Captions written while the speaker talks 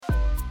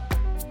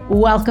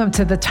Welcome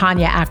to the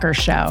Tanya Acker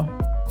Show.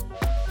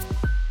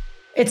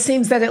 It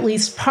seems that at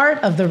least part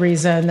of the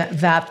reason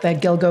that the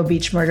Gilgo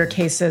Beach murder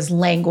cases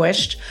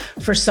languished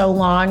for so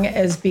long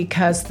is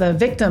because the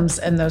victims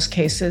in those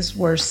cases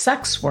were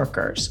sex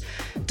workers.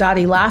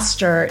 Dottie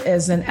Laster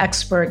is an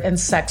expert in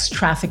sex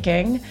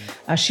trafficking.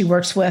 She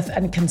works with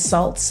and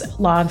consults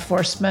law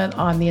enforcement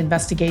on the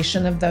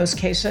investigation of those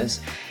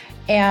cases.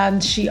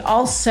 And she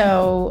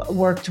also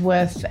worked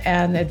with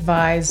and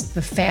advised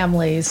the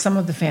families, some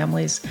of the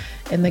families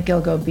in the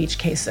Gilgo Beach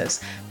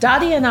cases.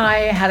 Dottie and I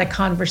had a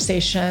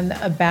conversation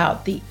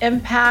about the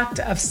impact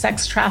of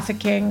sex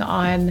trafficking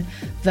on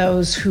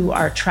those who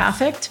are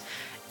trafficked,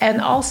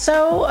 and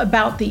also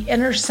about the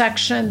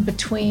intersection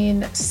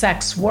between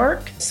sex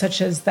work,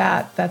 such as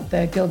that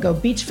the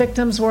Gilgo Beach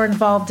victims were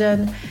involved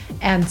in,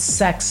 and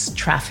sex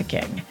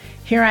trafficking.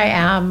 Here I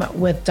am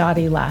with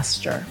Dottie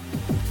Laster.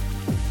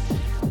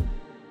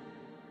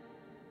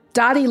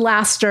 Dottie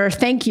Laster,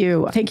 thank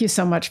you. Thank you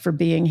so much for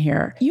being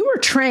here. You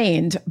were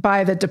trained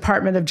by the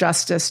Department of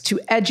Justice to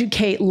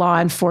educate law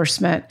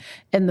enforcement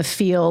in the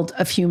field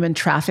of human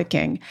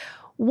trafficking.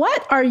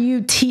 What are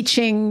you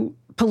teaching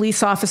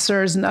police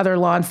officers and other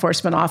law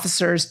enforcement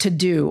officers to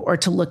do or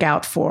to look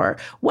out for?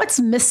 What's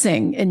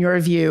missing, in your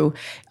view,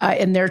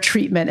 in their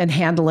treatment and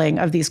handling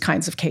of these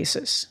kinds of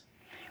cases?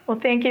 Well,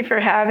 thank you for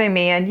having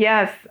me. And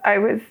yes, I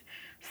was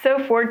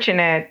so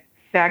fortunate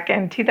back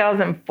in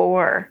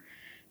 2004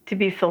 to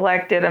be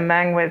selected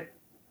among with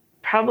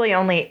probably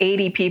only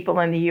 80 people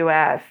in the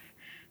U.S.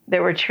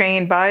 that were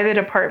trained by the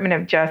Department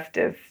of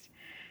Justice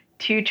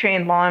to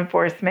train law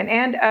enforcement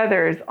and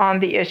others on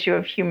the issue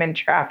of human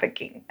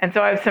trafficking. And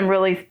so I have some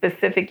really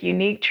specific,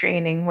 unique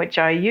training, which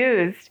I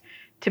used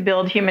to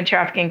build human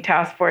trafficking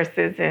task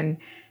forces in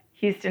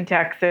Houston,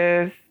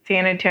 Texas,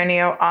 San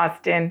Antonio,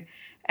 Austin,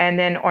 and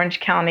then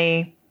Orange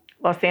County,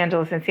 Los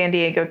Angeles, and San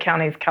Diego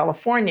counties,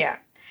 California.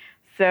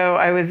 So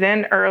I was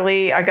in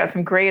early, I got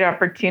some great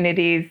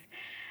opportunities,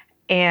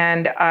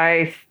 and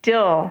I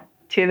still,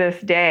 to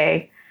this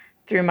day,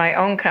 through my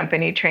own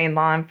company, train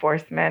law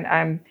enforcement.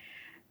 I'm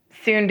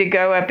soon to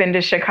go up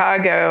into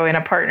Chicago in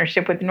a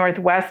partnership with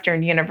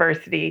Northwestern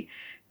University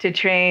to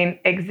train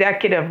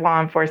executive law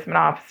enforcement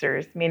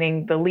officers,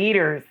 meaning the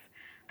leaders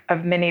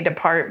of many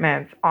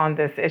departments on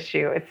this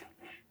issue. It's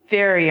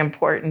very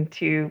important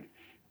to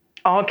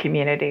all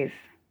communities.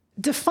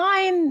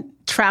 Define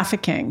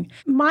trafficking.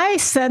 My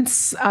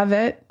sense of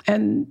it,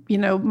 and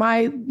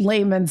my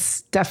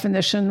layman's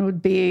definition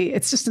would be,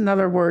 it's just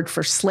another word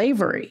for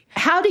slavery.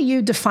 How do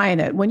you define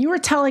it? When you were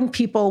telling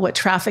people what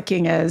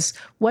trafficking is,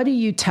 what do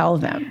you tell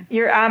them?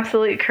 You're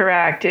absolutely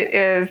correct. It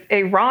is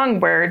a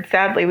wrong word.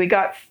 Sadly, we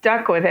got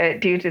stuck with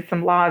it due to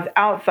some laws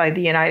outside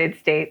the United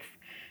States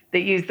that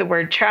use the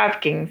word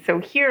trafficking. So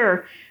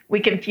here we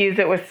confuse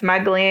it with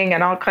smuggling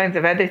and all kinds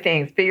of other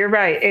things. But you're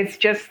right, it's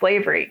just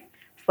slavery.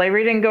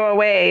 Slavery didn't go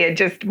away, it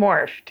just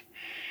morphed.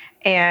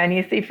 And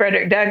you see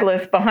Frederick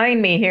Douglass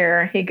behind me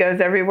here. He goes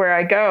everywhere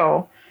I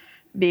go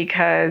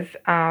because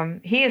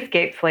he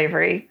escaped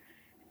slavery.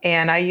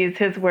 And I use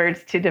his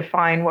words to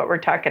define what we're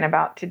talking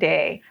about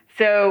today.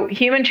 So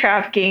human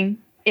trafficking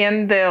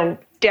in the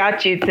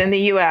statutes in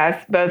the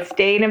U.S., both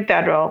state and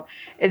federal,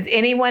 is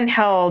anyone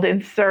held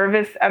in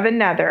service of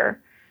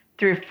another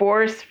through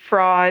force,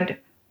 fraud,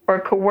 or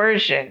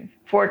coercion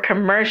for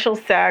commercial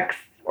sex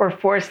or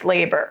forced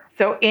labor.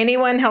 So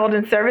anyone held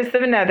in service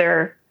of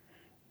another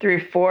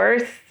through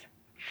force,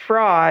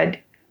 fraud,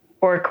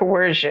 or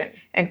coercion.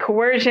 And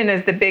coercion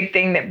is the big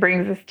thing that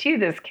brings us to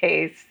this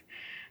case,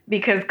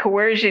 because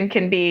coercion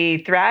can be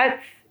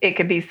threats, it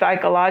could be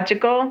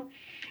psychological.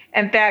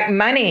 In fact,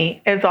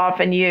 money is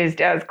often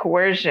used as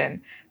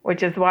coercion,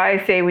 which is why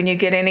I say when you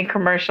get any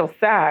commercial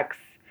sex,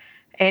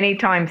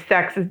 anytime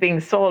sex is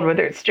being sold,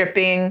 whether it's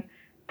stripping,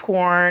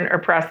 porn, or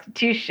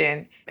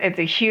prostitution, it's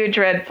a huge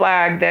red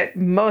flag that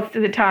most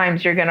of the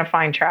times you're going to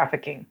find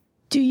trafficking.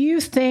 Do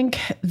you think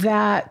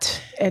that,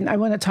 and I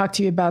want to talk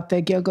to you about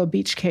the Gilgo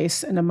Beach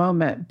case in a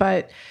moment,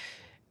 but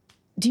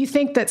do you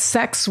think that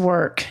sex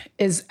work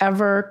is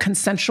ever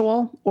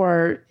consensual,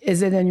 or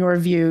does it in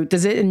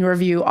your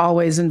view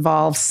always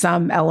involve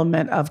some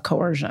element of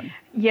coercion?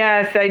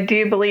 Yes, I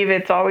do believe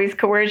it's always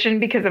coercion,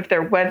 because if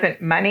there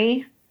wasn't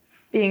money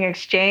being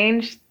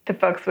exchanged, the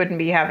folks wouldn't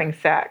be having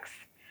sex.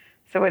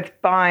 So it's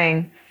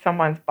buying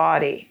someone's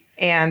body.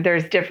 And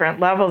there's different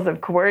levels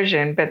of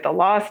coercion, but the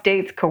law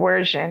states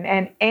coercion,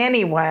 and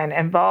anyone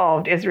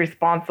involved is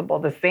responsible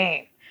the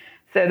same.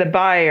 So the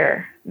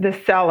buyer, the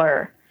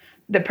seller,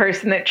 the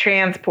person that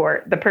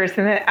transports, the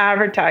person that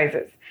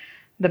advertises,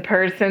 the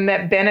person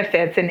that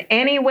benefits in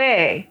any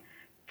way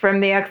from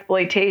the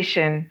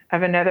exploitation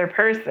of another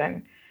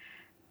person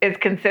is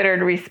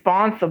considered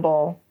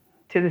responsible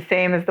to the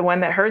same as the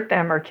one that hurt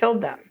them or killed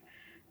them.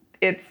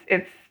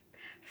 It's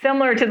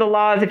similar to the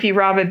laws. If you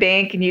rob a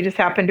bank and you just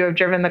happen to have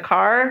driven the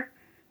car,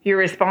 you're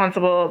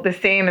responsible the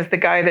same as the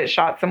guy that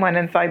shot someone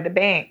inside the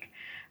bank.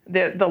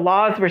 The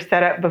laws were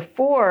set up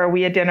before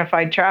we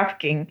identified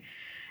trafficking,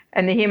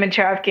 and the human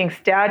trafficking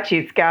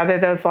statutes gather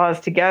those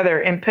laws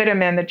together and put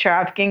them in the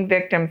Trafficking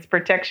Victims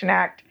Protection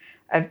Act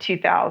of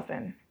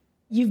 2000.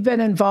 You've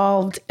been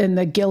involved in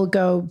the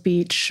Gilgo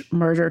Beach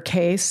murder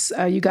case.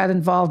 You got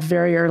involved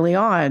very early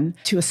on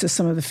to assist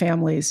some of the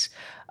families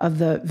of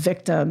the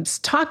victims.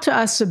 Talk to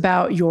us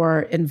about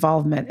your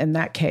involvement in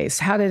that case.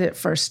 How did it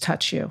first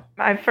touch you?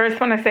 I first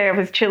want to say I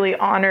was truly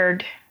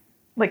honored,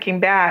 looking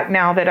back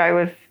now that I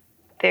was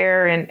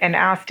there and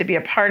asked to be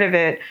a part of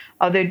it,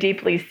 although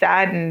deeply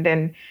saddened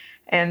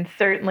and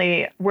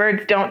certainly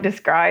words don't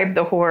describe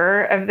the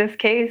horror of this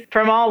case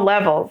from all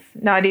levels,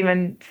 not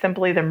even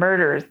simply the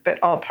murders,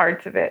 but all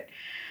parts of it.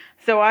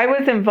 So I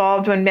was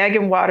involved when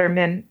Megan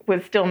Waterman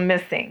was still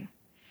missing.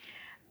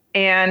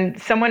 And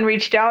someone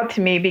reached out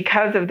to me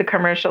because of the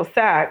commercial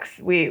sex.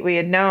 We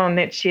had known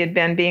that she had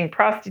been being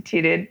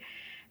prostituted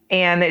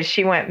and that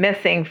she went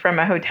missing from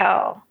a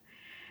hotel.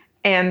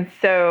 And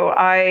so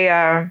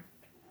I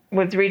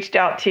was reached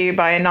out to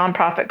by a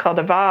nonprofit called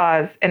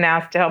Avaz and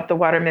asked to help the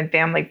Waterman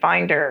family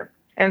find her.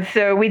 And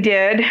so we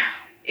did.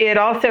 It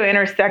also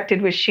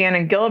intersected with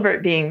Shannan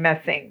Gilbert being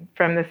missing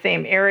from the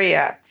same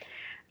area.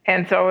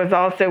 And so I was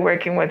also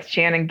working with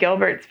Shannan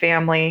Gilbert's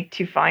family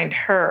to find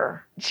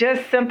her.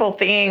 Just simple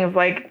things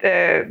like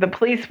the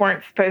police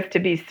weren't supposed to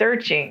be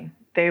searching.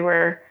 They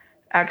were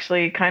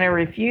actually kind of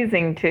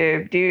refusing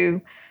to do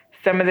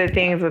some of the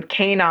things with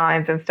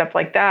canines and stuff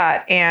like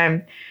that.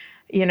 And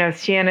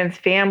Shannan's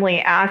family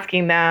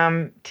asking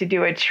them to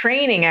do a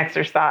training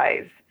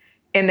exercise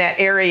in that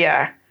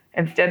area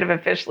instead of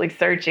officially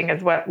searching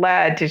is what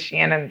led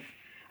to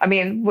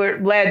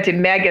led to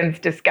Megan's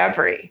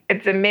discovery.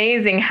 It's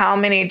amazing how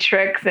many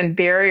tricks and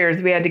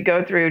barriers we had to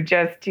go through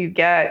just to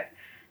get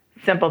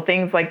simple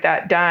things like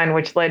that done,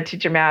 which led to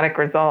dramatic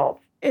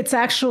results. It's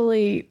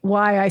actually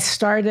why I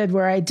started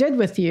where I did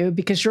with you,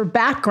 because your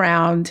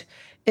background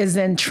is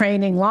in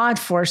training law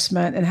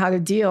enforcement and how to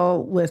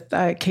deal with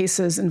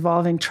cases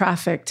involving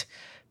trafficked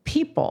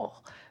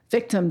people,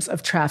 victims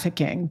of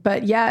trafficking.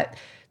 But yet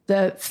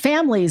the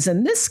families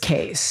in this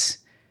case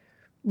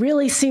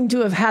really seem to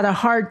have had a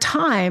hard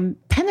time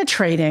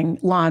penetrating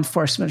law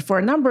enforcement for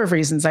a number of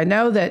reasons. I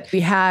know that we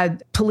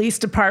had police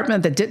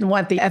department that didn't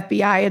want the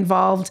FBI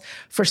involved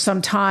for some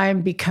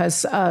time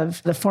because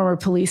of the former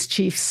police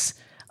chief's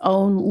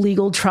own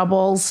legal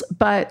troubles.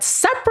 But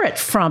separate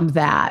from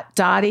that,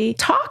 Dottie,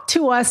 talk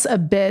to us a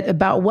bit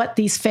about what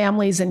these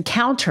families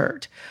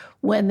encountered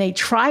when they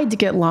tried to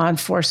get law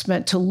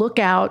enforcement to look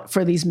out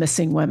for these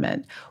missing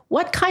women.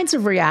 What kinds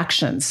of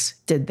reactions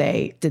did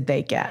they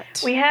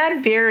get? We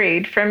had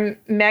varied from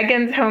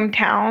Megan's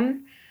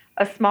hometown,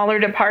 a smaller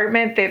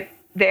department that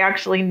they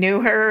actually knew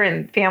her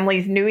and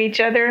families knew each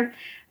other.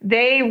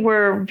 They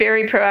were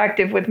very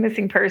proactive with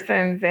missing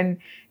persons and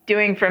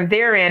doing from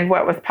their end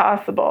what was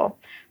possible.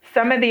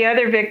 Some of the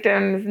other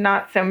victims,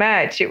 not so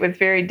much. It was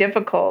very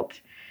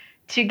difficult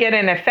to get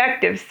an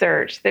effective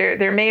search.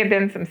 There may have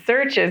been some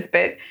searches,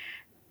 but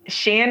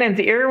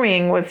Shannan's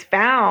earring was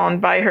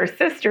found by her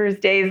sisters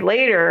days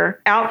later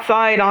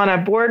outside on a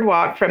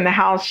boardwalk from the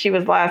house she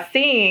was last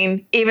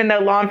seen, even though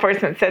law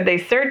enforcement said they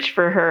searched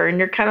for her. And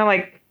you're kind of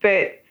like,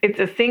 but it's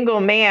a single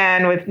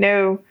man with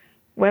no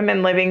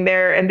women living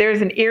there, and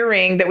there's an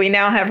earring that we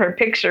now have her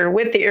picture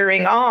with the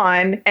earring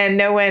on, and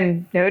no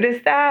one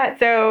noticed that.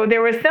 So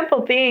there were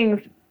simple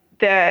things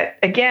that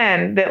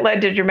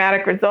led to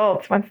dramatic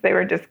results once they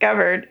were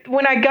discovered.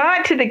 When I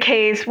got to the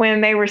case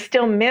when they were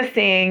still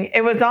missing,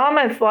 it was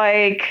almost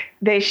like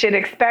they should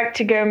expect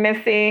to go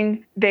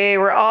missing. They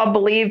were all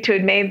believed to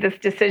have made this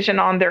decision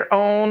on their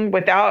own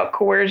without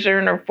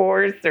coercion or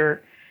force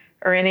or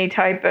any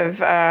type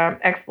of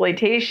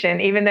exploitation,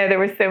 even though there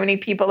were so many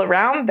people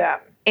around them.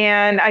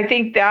 And I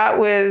think that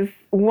was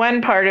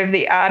one part of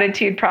the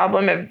attitude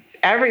problem of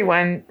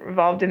everyone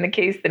involved in the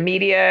case, the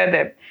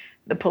media,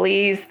 the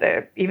police,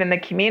 even the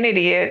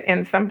community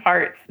in some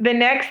parts. The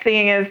next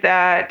thing is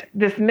that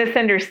this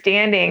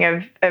misunderstanding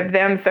of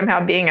them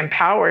somehow being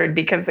empowered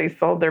because they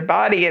sold their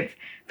body, it's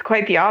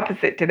quite the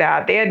opposite to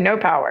that. They had no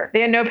power.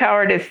 They had no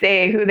power to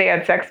say who they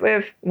had sex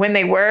with, when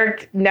they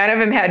worked. None of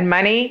them had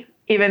money.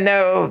 Even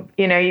though,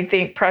 you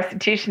think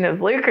prostitution is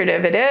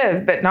lucrative, it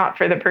is, but not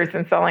for the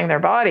person selling their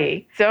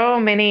body.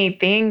 So many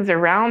things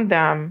around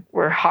them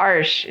were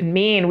harsh and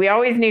mean. We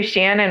always knew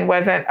Shannan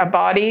wasn't a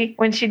body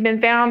when she'd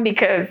been found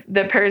because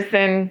the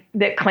person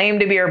that claimed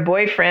to be her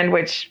boyfriend,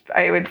 which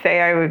I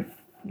would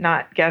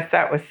not guess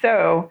that was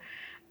so,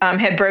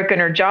 had broken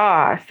her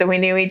jaw. So we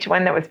knew each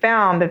one that was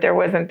found that there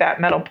wasn't that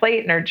metal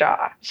plate in her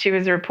jaw. She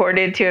was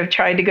reported to have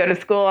tried to go to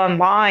school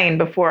online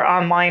before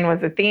online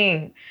was a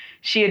thing.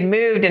 She had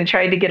moved and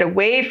tried to get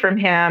away from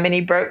him, and he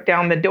broke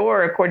down the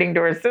door, according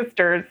to her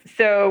sisters.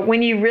 So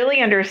when you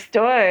really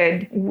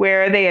understood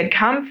where they had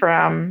come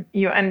from,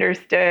 you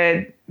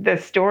understood the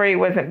story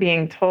wasn't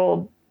being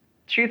told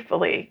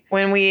truthfully.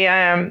 When we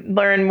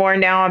learn more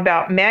now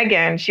about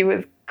Megan, she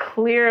was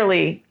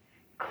clearly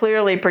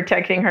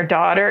protecting her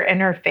daughter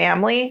and her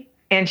family,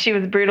 and she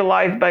was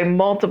brutalized by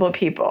multiple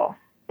people.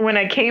 When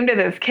I came to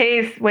this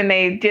case, when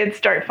they did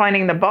start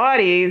finding the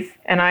bodies,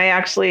 and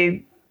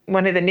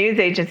one of the news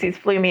agencies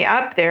flew me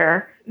up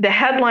there, the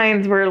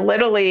headlines were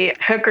literally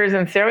hookers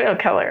and serial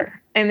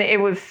killer. And it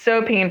was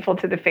so painful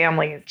to the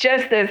families.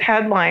 Just those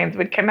headlines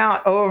would come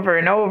out over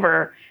and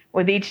over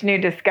with each new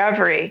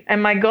discovery.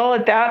 And my goal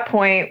at that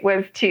point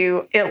was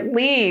to at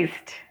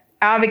least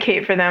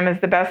advocate for them as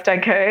the best I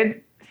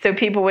could, so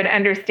people would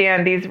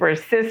understand these were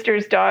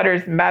sisters,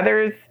 daughters,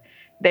 mothers.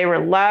 They were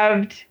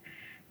loved.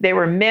 They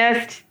were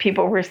missed.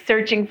 People were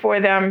searching for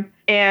them.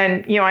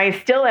 And, I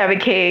still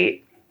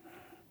advocate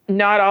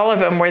not all of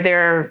them were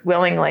there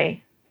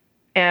willingly.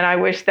 And I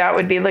wish that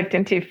would be looked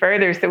into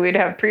further so we'd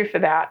have proof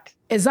of that.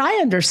 As I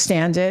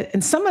understand it,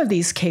 in some of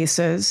these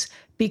cases,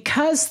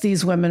 because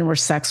these women were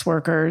sex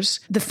workers,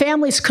 the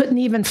families couldn't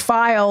even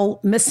file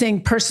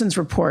missing persons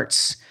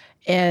reports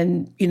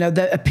in,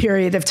 a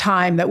period of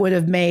time that would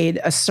have made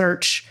a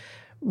search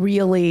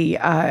really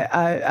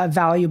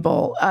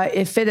valuable.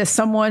 If it is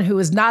someone who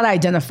is not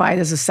identified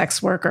as a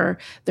sex worker,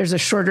 there's a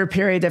shorter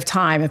period of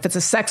time. If it's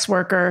a sex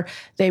worker,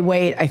 they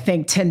wait, I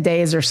think, 10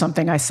 days or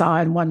something I saw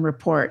in one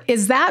report.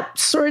 Is that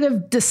sort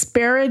of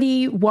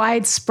disparity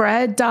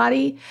widespread,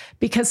 Dottie?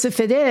 Because if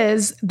it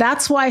is,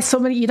 that's why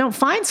you don't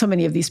find so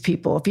many of these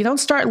people. If you don't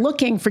start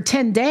looking for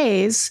 10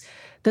 days,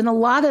 then a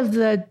lot of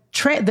the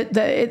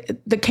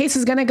case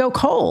is going to go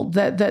cold.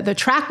 The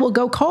track will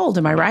go cold.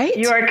 Am I right?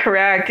 You are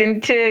correct.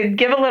 And to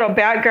give a little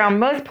background,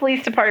 most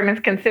police departments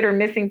consider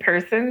missing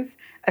persons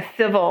a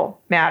civil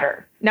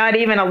matter, not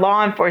even a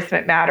law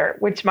enforcement matter,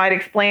 which might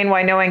explain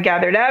why no one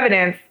gathered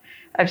evidence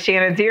of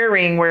Shannon's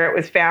earring where it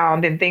was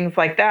found and things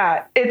like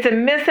that. It's a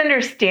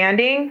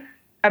misunderstanding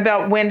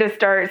about when to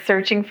start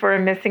searching for a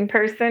missing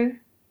person.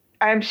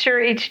 I'm sure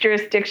each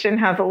jurisdiction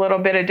has a little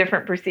bit of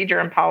different procedure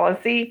and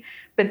policy,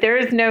 but there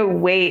is no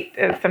weight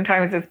as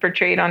sometimes it's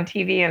portrayed on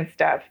TV and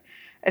stuff,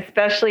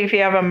 especially if you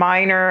have a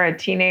minor, a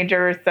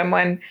teenager, or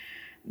someone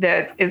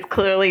that is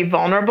clearly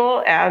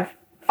vulnerable, as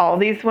all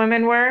these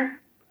women were.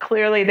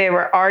 Clearly, they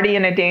were already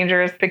in a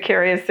dangerous,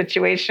 precarious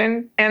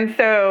situation. And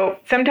so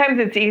sometimes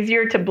it's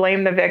easier to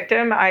blame the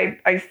victim.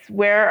 I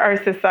swear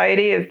our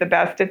society is the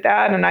best at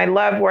that. And I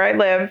love where I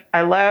live.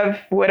 I love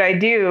what I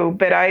do,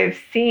 but I've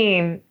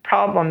seen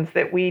problems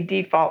that we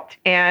default.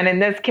 And in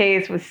this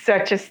case was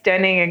such a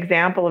stunning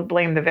example of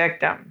blame the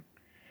victim.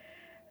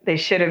 They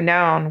should have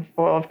known,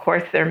 well, of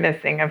course they're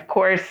missing. Of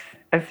course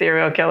a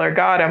serial killer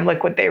got them.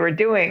 Look what they were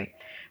doing.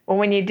 Well,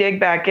 when you dig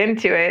back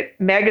into it,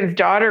 Megan's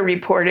daughter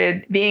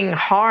reported being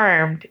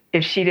harmed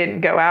if she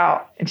didn't go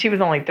out. And she was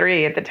only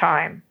 3 at the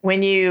time.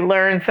 When you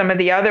learn some of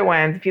the other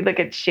ones, if you look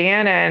at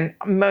Shannon,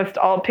 most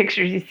all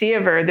pictures you see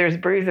of her, there's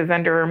bruises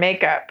under her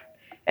makeup.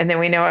 And then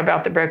we know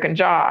about the broken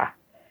jaw.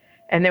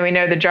 And then we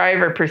know the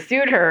driver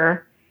pursued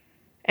her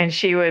and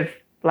she was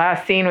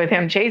last seen with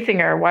him chasing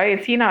her. Why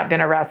has he not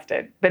been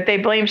arrested? But they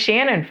blame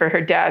Shannon for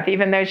her death,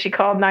 even though she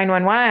called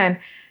 911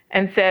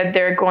 and said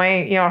they're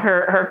going,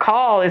 her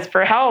call is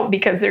for help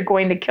because they're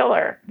going to kill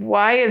her.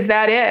 Why is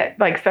that it?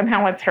 Like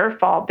somehow it's her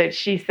fault that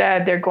she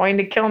said they're going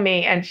to kill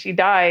me and she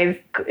dies.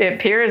 It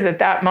appears at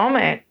that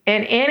moment.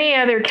 In any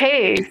other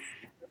case,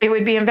 it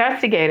would be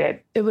investigated.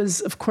 It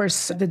was, of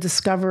course, the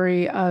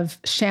discovery of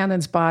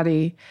Shannon's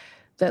body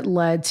that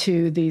led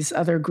to these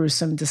other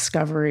gruesome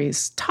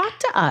discoveries. Talk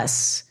to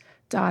us,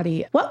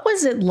 Dottie. What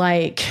was it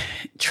like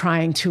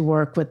trying to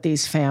work with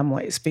these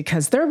families?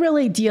 Because they're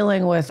really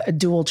dealing with a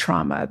dual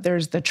trauma.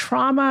 There's the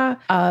trauma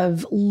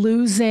of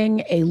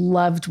losing a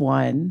loved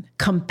one,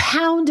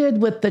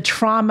 compounded with the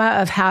trauma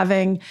of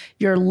having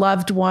your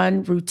loved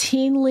one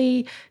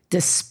routinely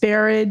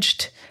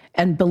disparaged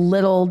and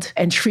belittled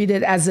and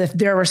treated as if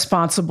they're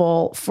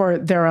responsible for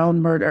their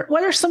own murder.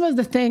 What are some of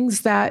the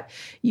things that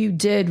you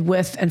did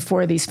with and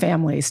for these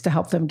families to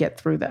help them get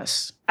through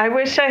this? I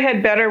wish I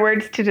had better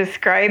words to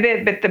describe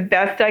it, but the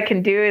best I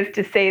can do is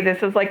to say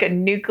this is like a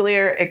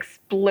nuclear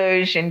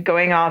explosion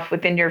going off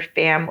within your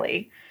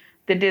family.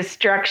 The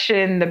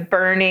destruction, the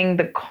burning,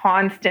 the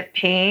constant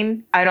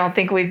pain, I don't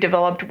think we've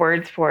developed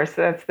words for,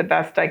 so that's the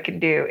best I can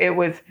do. It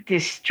was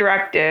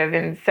destructive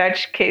in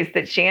such case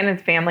that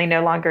Shannon's family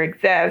no longer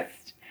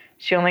exists.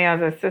 She only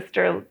has a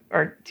sister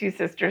or 2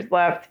 sisters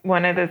left.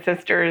 One of the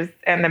sisters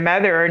and the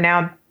mother are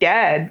now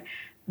dead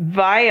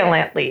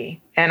violently,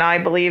 and I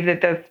believe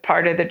that that's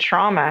part of the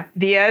trauma.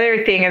 The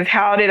other thing is,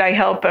 how did I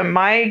help them?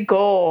 My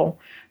goal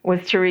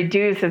was to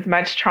reduce as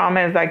much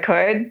trauma as I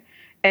could,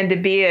 and to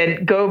be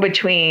a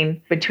go-between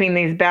between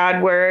these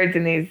bad words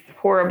and these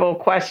horrible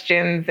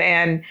questions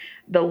and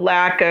the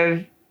lack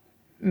of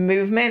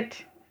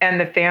movement and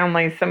the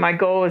family. So my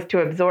goal was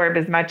to absorb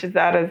as much of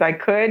that as I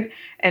could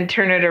and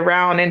turn it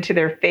around into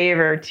their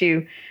favor,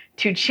 to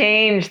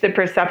change the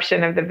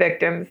perception of the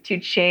victims, to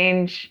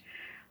change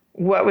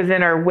what was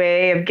in our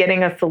way of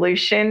getting a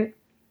solution.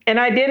 And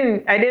I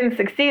didn't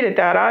succeed at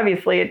that.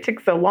 Obviously, it took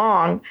so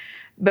long,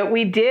 but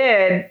we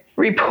did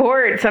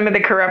report some of the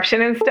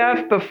corruption and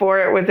stuff before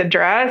it was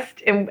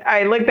addressed. And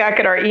I look back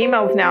at our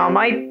emails now,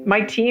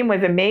 my team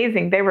was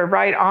amazing. They were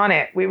right on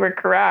it. We were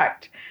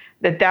correct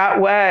that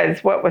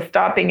was what was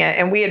stopping it.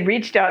 And we had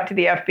reached out to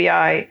the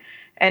FBI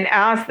and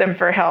asked them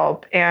for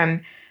help.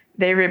 And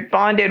they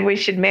responded, we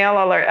should mail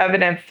all our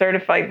evidence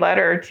certified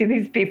letter to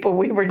these people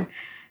we were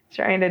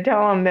trying to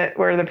tell them that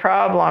we're the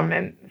problem.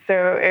 And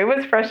so it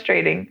was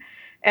frustrating.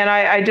 And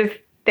I just,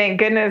 thank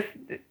goodness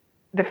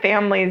the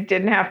families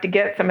didn't have to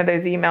get some of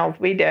those emails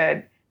we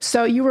did.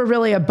 So you were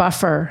really a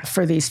buffer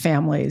for these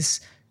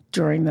families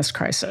during this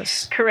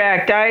crisis.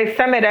 Correct. I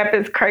sum it up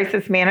as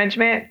crisis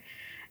management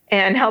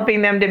and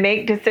helping them to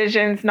make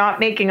decisions, not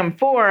making them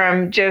for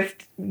them,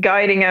 just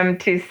guiding them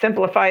to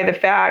simplify the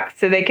facts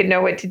so they could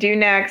know what to do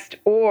next.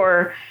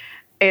 Or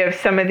if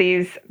some of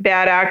these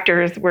bad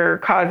actors were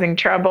causing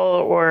trouble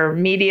or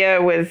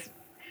media was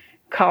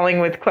calling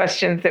with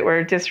questions that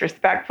were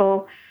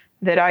disrespectful,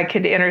 that I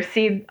could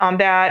intercede on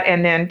that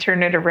and then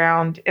turn it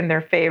around in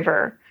their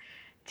favor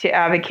to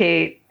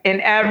advocate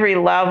in every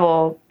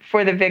level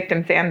for the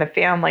victims and the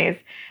families.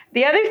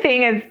 The other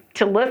thing is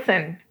to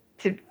listen,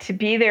 to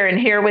be there and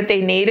hear what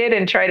they needed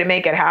and try to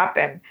make it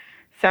happen.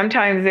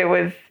 Sometimes it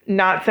was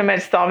not so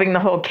much solving the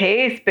whole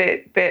case,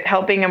 but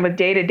helping them with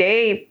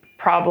day-to-day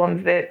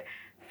problems that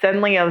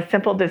suddenly a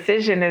simple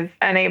decision is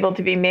unable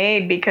to be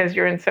made because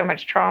you're in so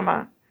much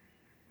trauma.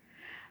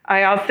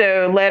 I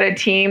also led a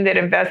team that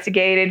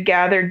investigated,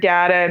 gathered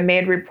data,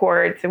 made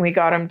reports, and we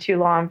got them to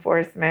law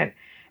enforcement.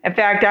 In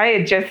fact, I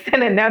had just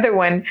sent another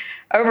one.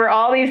 Over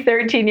all these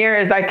 13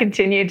 years, I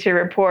continued to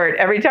report.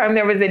 Every time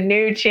there was a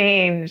new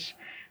change,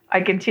 I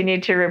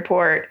continued to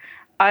report.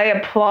 I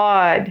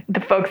applaud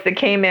the folks that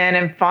came in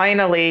and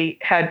finally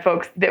had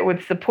folks that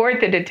would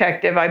support the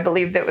detective, I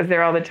believe, that was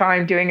there all the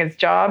time doing his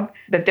job,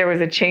 but there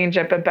was a change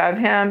up above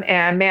him.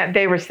 And man,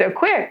 they were so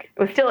quick.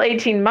 It was still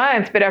 18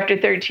 months, but after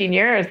 13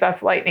 years,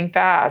 that's lightning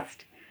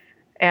fast.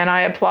 And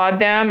I applaud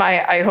them.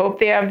 I hope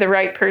they have the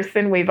right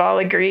person. We've all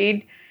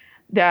agreed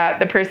that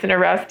the person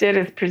arrested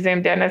is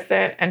presumed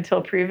innocent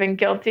until proven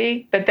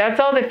guilty. But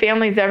that's all the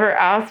families ever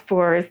asked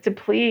for, is to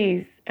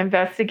please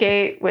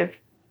investigate with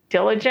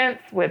diligence,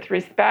 with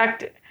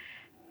respect,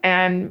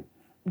 and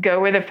go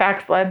where the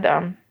facts led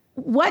them.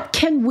 What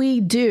can we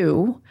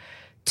do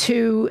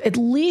to at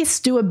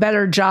least do a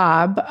better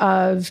job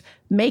of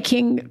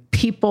making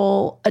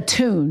people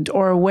attuned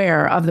or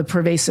aware of the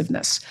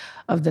pervasiveness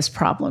of this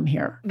problem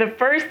here? The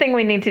first thing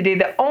we need to do,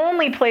 the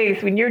only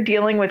place when you're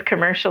dealing with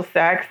commercial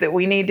sex that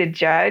we need to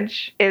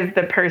judge is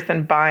the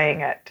person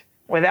buying it.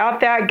 Without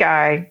that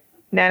guy,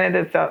 none of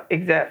this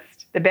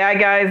exists. The bad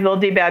guys, they'll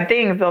do bad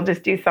things. They'll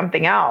just do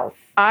something else.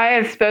 I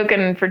have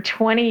spoken for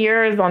 20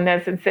 years on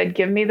this and said,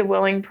 give me the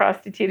willing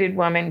prostituted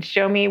woman.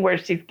 Show me where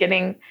she's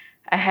getting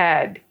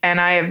ahead.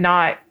 And I have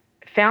not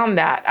found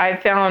that.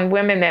 I've found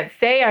women that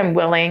say I'm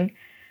willing,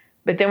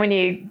 but then when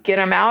you get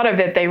them out of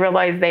it, they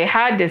realize they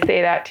had to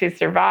say that to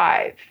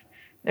survive.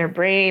 Their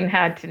brain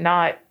had to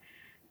not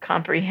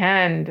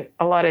comprehend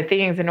a lot of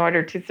things in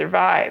order to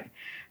survive.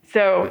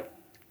 So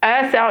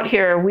us out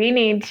here, we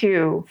need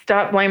to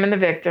stop blaming the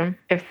victim.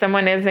 If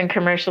someone is in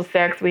commercial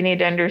sex, we need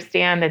to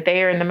understand that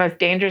they are in the most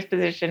dangerous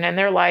position in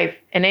their life,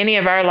 in any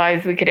of our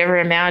lives we could ever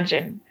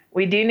imagine.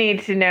 We do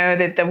need to know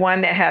that the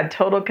one that had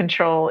total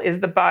control is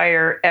the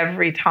buyer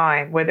every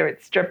time, whether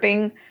it's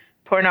stripping,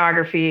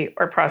 pornography,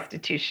 or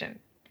prostitution.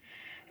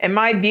 In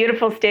my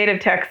beautiful state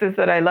of Texas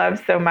that I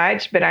love so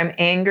much, but I'm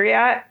angry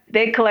at,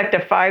 they collect a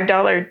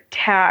 $5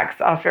 tax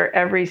off for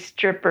every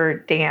stripper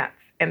dance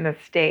in the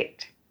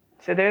state.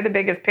 So they're the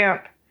biggest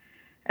pimp.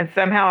 And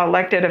somehow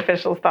elected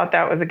officials thought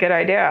that was a good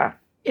idea.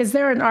 Is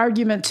there an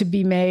argument to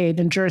be made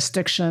in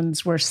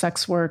jurisdictions where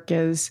sex work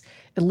is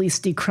at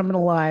least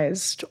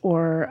decriminalized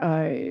or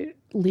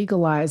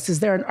legalized? Is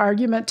there an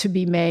argument to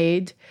be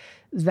made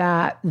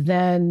that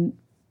then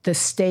the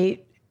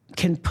state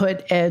can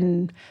put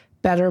in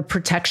better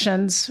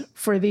protections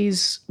for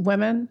these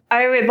women?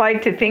 I would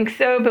like to think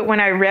so, but when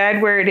I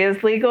read where it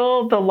is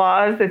legal, the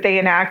laws that they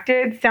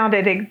enacted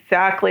sounded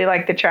exactly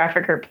like the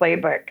trafficker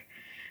playbook.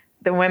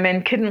 The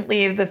women couldn't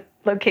leave the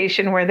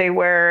location where they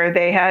were.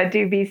 They had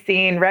to be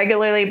seen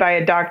regularly by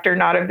a doctor,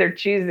 not of their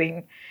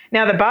choosing.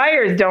 Now, the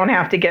buyers don't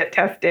have to get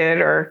tested,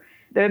 or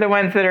they're the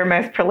ones that are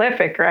most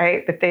prolific,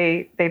 right? But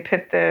they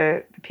put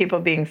the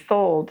people being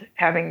sold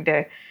having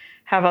to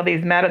have all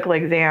these medical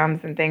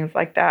exams and things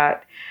like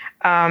that.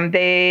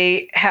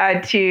 They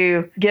had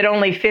to get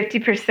only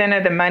 50%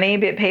 of the money,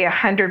 but pay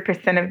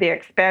 100% of the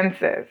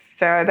expenses.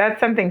 So that's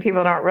something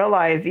people don't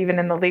realize, even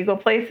in the legal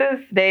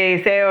places.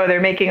 They say, oh,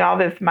 they're making all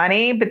this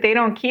money, but they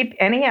don't keep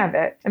any of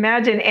it.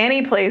 Imagine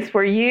any place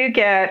where you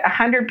get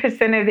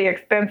 100% of the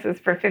expenses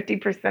for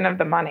 50% of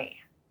the money.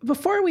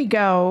 Before we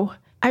go,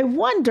 I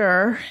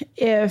wonder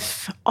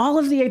if all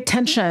of the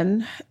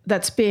attention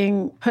that's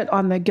being put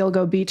on the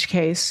Gilgo Beach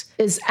case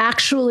is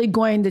actually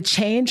going to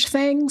change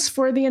things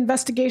for the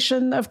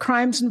investigation of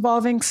crimes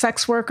involving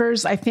sex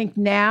workers. I think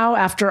now,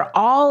 after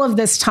all of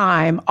this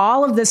time,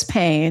 all of this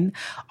pain,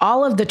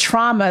 all of the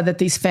trauma that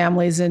these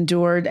families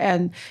endured,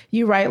 and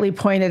you rightly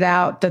pointed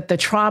out that the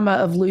trauma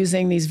of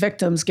losing these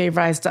victims gave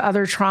rise to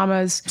other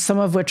traumas, some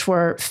of which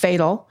were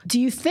fatal. Do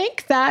you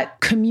think that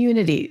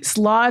communities,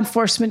 law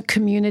enforcement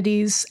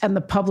communities, and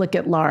the public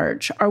at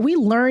large, are we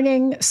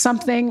learning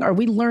something? Are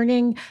we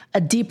learning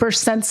a deeper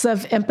sense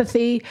of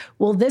empathy?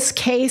 Will this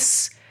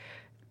case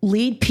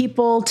lead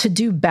people to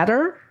do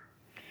better?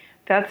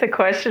 That's a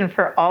question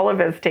for all of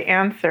us to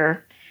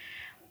answer.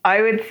 I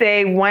would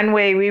say one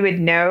way we would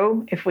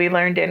know if we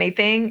learned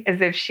anything is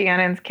if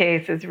Shannon's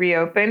case is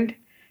reopened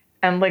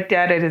and looked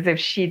at it as if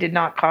she did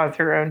not cause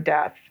her own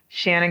death.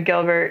 Shannon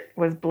Gilbert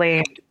was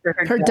blamed for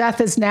her death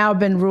has now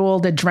been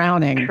ruled a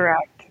drowning.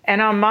 Correct. And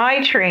on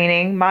my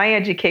training, my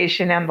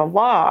education, and the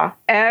law,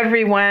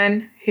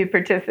 everyone who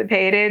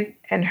participated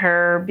in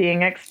her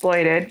being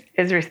exploited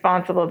is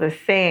responsible the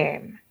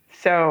same.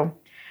 So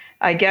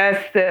I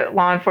guess the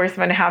law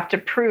enforcement have to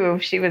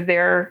prove she was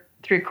there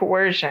through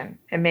coercion,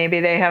 and maybe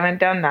they haven't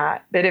done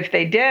that. But if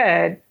they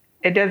did,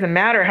 it doesn't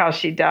matter how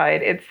she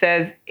died. It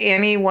says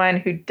anyone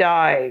who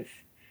dies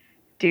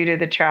due to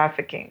the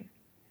trafficking.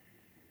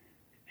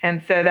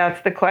 And so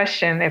that's the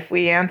question. If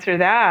we answer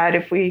that,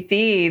 if we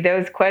see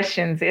those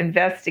questions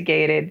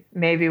investigated,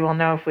 maybe we'll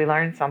know if we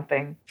learned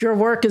something. Your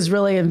work is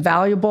really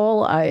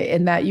invaluable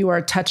in that you are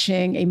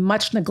touching a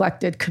much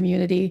neglected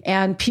community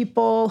and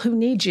people who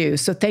need you.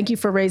 So thank you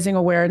for raising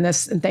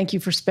awareness, and thank you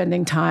for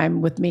spending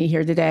time with me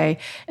here today.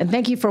 And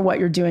thank you for what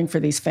you're doing for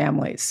these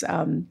families.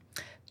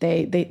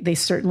 They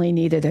certainly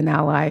needed an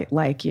ally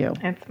like you.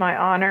 It's my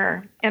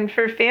honor. And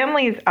for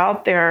families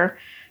out there,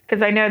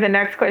 because I know the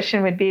next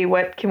question would be,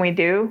 what can we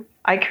do?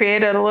 I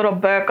created a little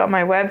book on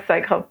my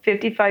website called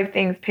 55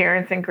 Things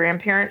Parents and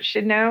Grandparents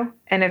Should Know.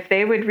 And if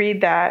they would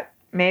read that,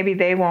 maybe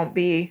they won't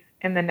be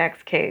in the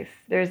next case.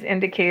 There's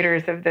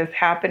indicators of this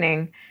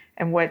happening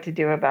and what to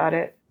do about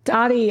it.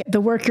 Dottie, the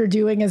work you're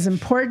doing is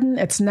important.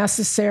 It's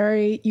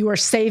necessary. You are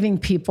saving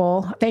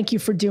people. Thank you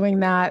for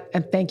doing that.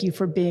 And thank you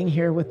for being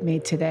here with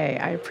me today.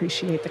 I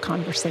appreciate the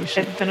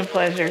conversation. It's been a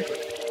pleasure.